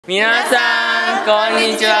皆さん、こん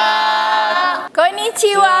にちは。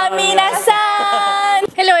Konnichiwa, minasan!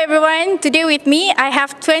 Hello everyone, today with me I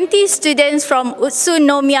have 20 students from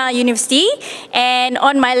Utsunomiya University, and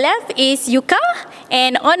on my left is Yuka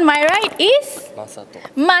and on my right is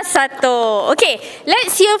Masato. Okay,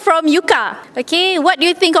 let's hear from Yuka. Okay, what do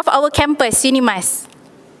you think of our campus, UNIMAS?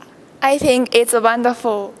 I think it's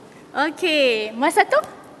wonderful. Okay, Masato?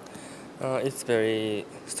 It's very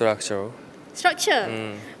structural. Structure.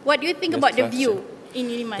 What do you think about the view in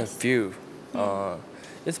UNIMAS? The view.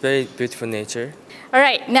 It's very beautiful nature.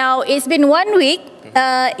 Alright, now it's been 1 week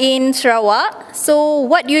in Sarawak. So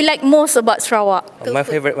what do you like most about Sarawak? My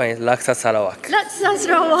favorite one is Laksa Sarawak. Laksa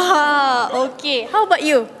Sarawak. Okay, how about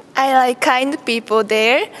you? I like kind people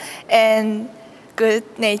there and good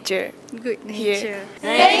nature. Good nature.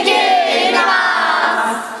 Thank you,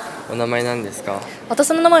 UNIMAS! お名前何ですか？私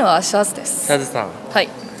の名前はシャズです。シャズさん。はい。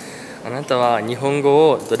あなたは日本語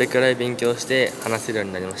をどれくらい勉強して話せるよう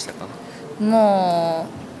になりましたか？も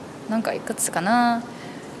うなんかいくつかな、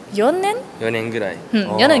4年？4年ぐらい。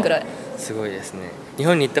4年ぐらい。すごいですね。日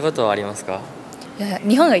本に行ったことはありますか？いや、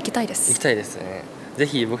日本が行きたいです。行きたいですね。ぜ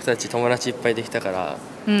ひ僕たち友達いっぱいできたから、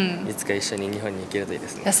いつか一緒に日本に行けるといいで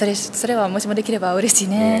すね。いや、それはもしもできれば嬉しい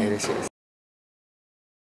ね。嬉しいです。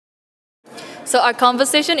So our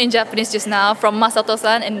conversation in Japanese just now from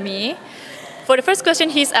Masato-san and me. For the first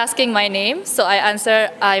question, he's asking my name, so I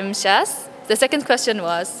answer I'm Shaz. The second question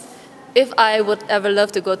was if I would ever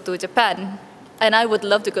love to go to Japan, and I would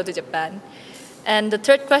love to go to Japan. And the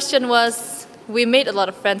third question was we made a lot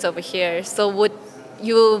of friends over here, so would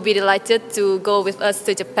you be delighted to go with us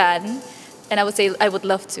to Japan? And I would say I would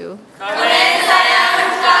love to.